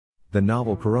The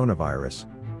novel coronavirus,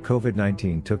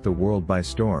 COVID-19, took the world by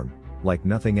storm, like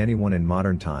nothing anyone in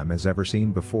modern time has ever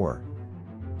seen before.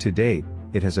 To date,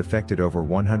 it has affected over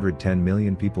 110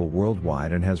 million people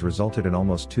worldwide and has resulted in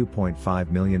almost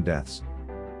 2.5 million deaths.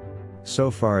 So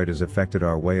far it has affected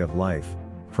our way of life,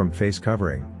 from face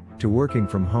covering, to working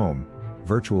from home,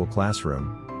 virtual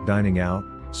classroom, dining out,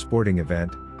 sporting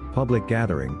event, public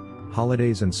gathering,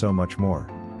 holidays and so much more.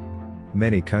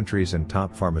 Many countries and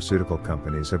top pharmaceutical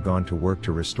companies have gone to work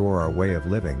to restore our way of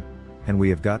living, and we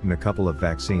have gotten a couple of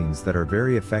vaccines that are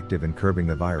very effective in curbing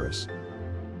the virus.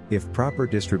 If proper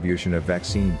distribution of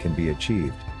vaccine can be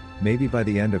achieved, maybe by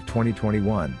the end of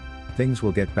 2021, things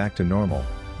will get back to normal,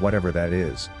 whatever that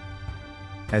is.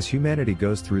 As humanity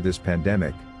goes through this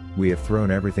pandemic, we have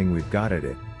thrown everything we've got at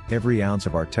it. Every ounce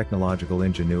of our technological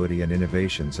ingenuity and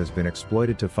innovations has been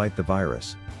exploited to fight the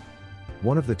virus.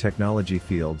 One of the technology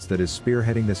fields that is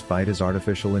spearheading this fight is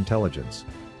artificial intelligence.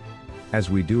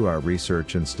 As we do our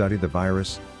research and study the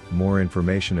virus, more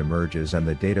information emerges and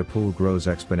the data pool grows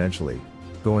exponentially,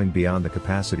 going beyond the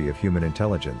capacity of human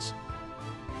intelligence.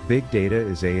 Big data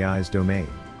is AI's domain.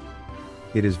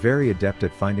 It is very adept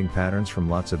at finding patterns from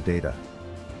lots of data.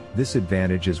 This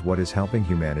advantage is what is helping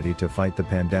humanity to fight the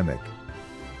pandemic.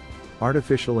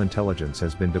 Artificial intelligence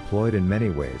has been deployed in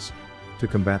many ways to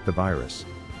combat the virus.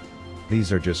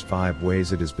 These are just 5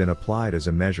 ways it has been applied as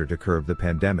a measure to curb the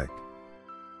pandemic.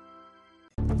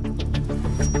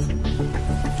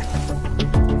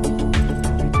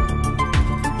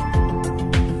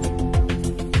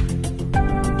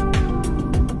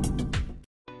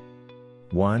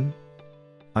 One,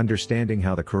 understanding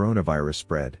how the coronavirus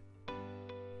spread.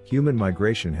 Human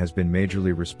migration has been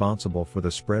majorly responsible for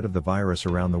the spread of the virus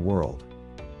around the world.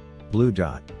 Blue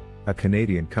Dot, a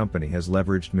Canadian company, has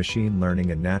leveraged machine learning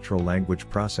and natural language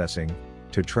processing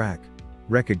to track,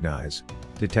 recognize,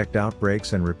 detect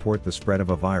outbreaks and report the spread of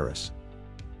a virus.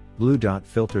 Blue Dot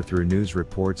filter through news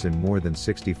reports in more than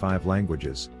 65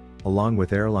 languages, along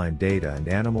with airline data and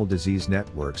animal disease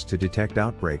networks to detect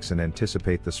outbreaks and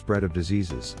anticipate the spread of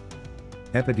diseases.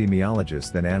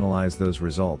 Epidemiologists then analyze those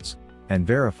results and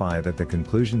verify that the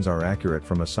conclusions are accurate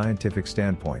from a scientific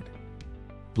standpoint.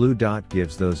 Blue Dot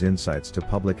gives those insights to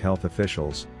public health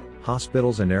officials,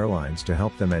 hospitals and airlines to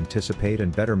help them anticipate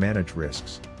and better manage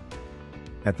risks.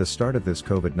 At the start of this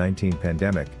COVID-19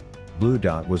 pandemic, Blue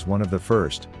Dot was one of the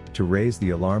first to raise the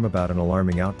alarm about an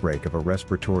alarming outbreak of a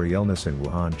respiratory illness in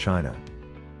Wuhan, China.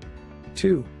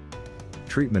 2.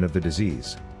 Treatment of the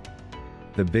disease.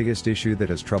 The biggest issue that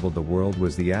has troubled the world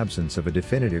was the absence of a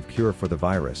definitive cure for the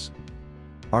virus.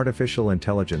 Artificial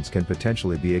intelligence can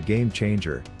potentially be a game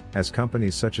changer, as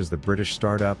companies such as the British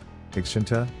startup,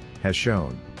 Exenta, has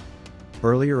shown.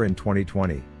 Earlier in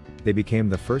 2020, they became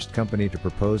the first company to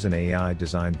propose an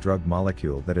AI-designed drug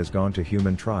molecule that has gone to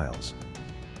human trials.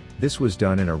 This was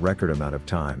done in a record amount of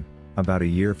time, about a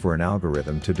year for an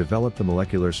algorithm to develop the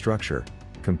molecular structure,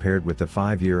 compared with the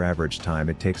 5-year average time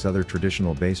it takes other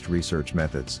traditional-based research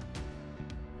methods.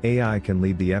 AI can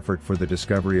lead the effort for the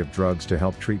discovery of drugs to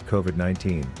help treat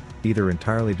COVID-19, either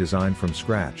entirely designed from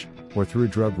scratch, or through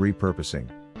drug repurposing.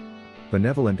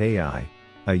 Benevolent AI,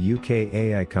 a UK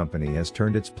AI company, has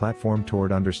turned its platform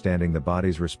toward understanding the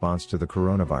body's response to the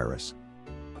coronavirus.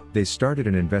 They started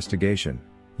an investigation,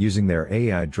 using their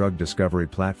AI drug discovery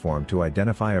platform to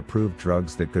identify approved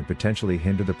drugs that could potentially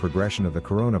hinder the progression of the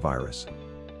coronavirus.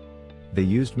 They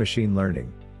used machine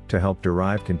learning to help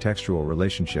derive contextual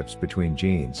relationships between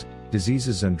genes,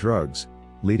 diseases and drugs,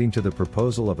 leading to the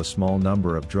proposal of a small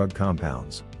number of drug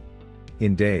compounds.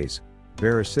 In days,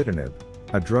 baricitinib,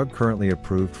 a drug currently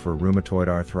approved for rheumatoid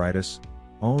arthritis,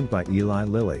 owned by Eli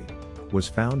Lilly, was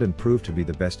found and proved to be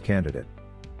the best candidate.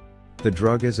 The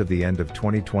drug as of the end of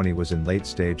 2020 was in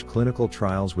late-stage clinical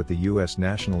trials with the U.S.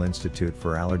 National Institute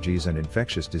for Allergies and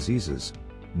Infectious Diseases,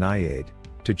 NIAID,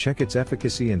 to check its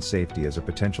efficacy and safety as a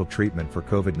potential treatment for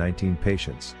COVID-19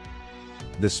 patients.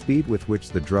 The speed with which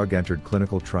the drug entered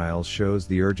clinical trials shows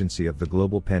the urgency of the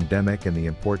global pandemic and the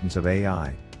importance of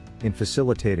AI in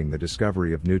facilitating the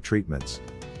discovery of new treatments.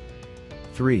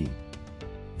 3.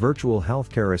 Virtual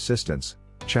healthcare assistants,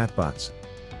 chatbots.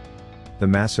 The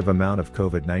massive amount of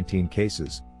COVID-19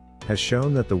 cases has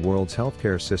shown that the world's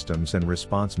healthcare systems and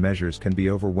response measures can be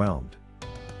overwhelmed.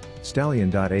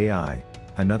 Stallion.ai,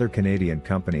 another Canadian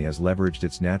company, has leveraged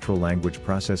its natural language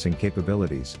processing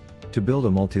capabilities to build a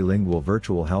multilingual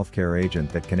virtual healthcare agent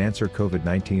that can answer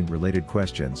COVID-19 related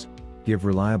questions, give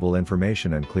reliable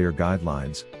information and clear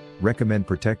guidelines, recommend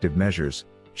protective measures,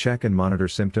 check and monitor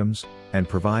symptoms, and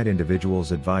provide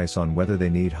individuals advice on whether they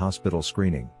need hospital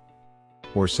screening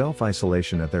or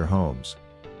self-isolation at their homes.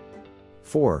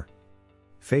 4.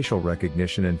 facial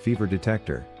recognition and fever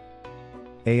detector.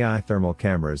 AI thermal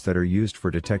cameras that are used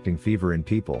for detecting fever in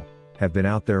people have been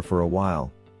out there for a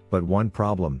while, but one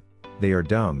problem: they are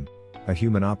dumb. A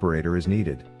human operator is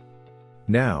needed.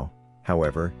 Now,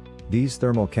 however, these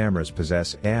thermal cameras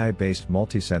possess AI-based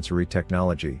multisensory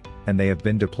technology, and they have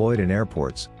been deployed in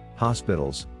airports,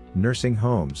 hospitals, nursing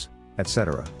homes,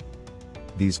 etc.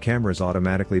 These cameras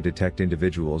automatically detect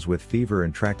individuals with fever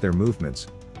and track their movements,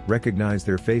 recognize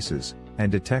their faces,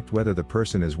 and detect whether the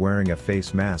person is wearing a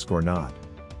face mask or not.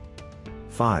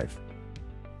 5.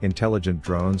 Intelligent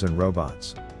drones and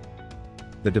robots.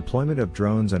 The deployment of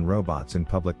drones and robots in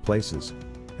public places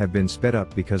have been sped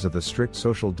up because of the strict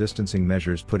social distancing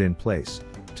measures put in place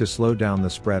to slow down the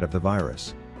spread of the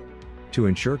virus. To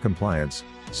ensure compliance,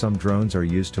 some drones are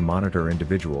used to monitor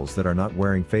individuals that are not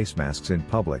wearing face masks in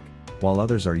public, while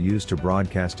others are used to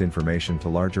broadcast information to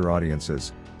larger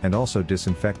audiences, and also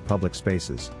disinfect public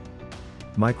spaces.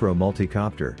 Micro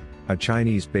Multicopter, a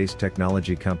Chinese-based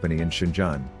technology company in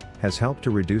Shenzhen, has helped to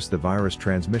reduce the virus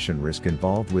transmission risk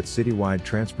involved with citywide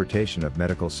transportation of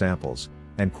medical samples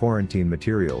and quarantine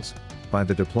materials by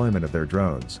the deployment of their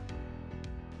drones.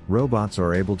 Robots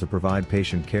are able to provide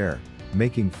patient care,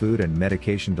 making food and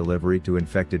medication delivery to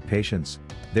infected patients,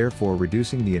 therefore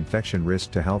reducing the infection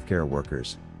risk to healthcare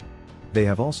workers. They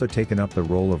have also taken up the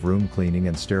role of room cleaning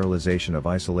and sterilization of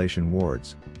isolation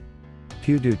wards.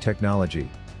 Pudu Technology,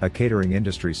 a catering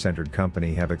industry-centered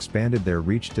company, have expanded their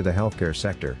reach to the healthcare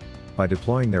sector by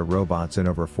deploying their robots in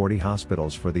over 40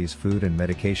 hospitals for these food and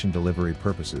medication delivery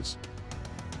purposes.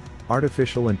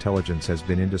 Artificial intelligence has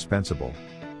been indispensable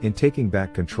in taking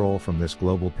back control from this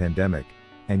global pandemic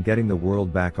and getting the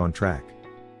world back on track.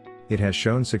 It has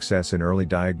shown success in early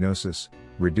diagnosis,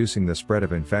 reducing the spread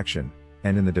of infection,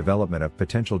 and in the development of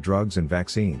potential drugs and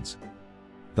vaccines.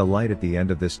 The light at the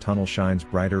end of this tunnel shines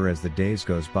brighter as the days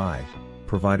goes by,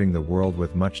 providing the world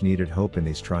with much needed hope in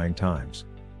these trying times.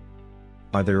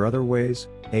 Are there other ways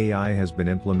AI has been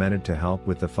implemented to help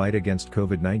with the fight against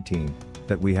COVID-19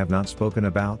 that we have not spoken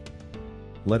about?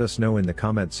 Let us know in the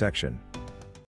comment section.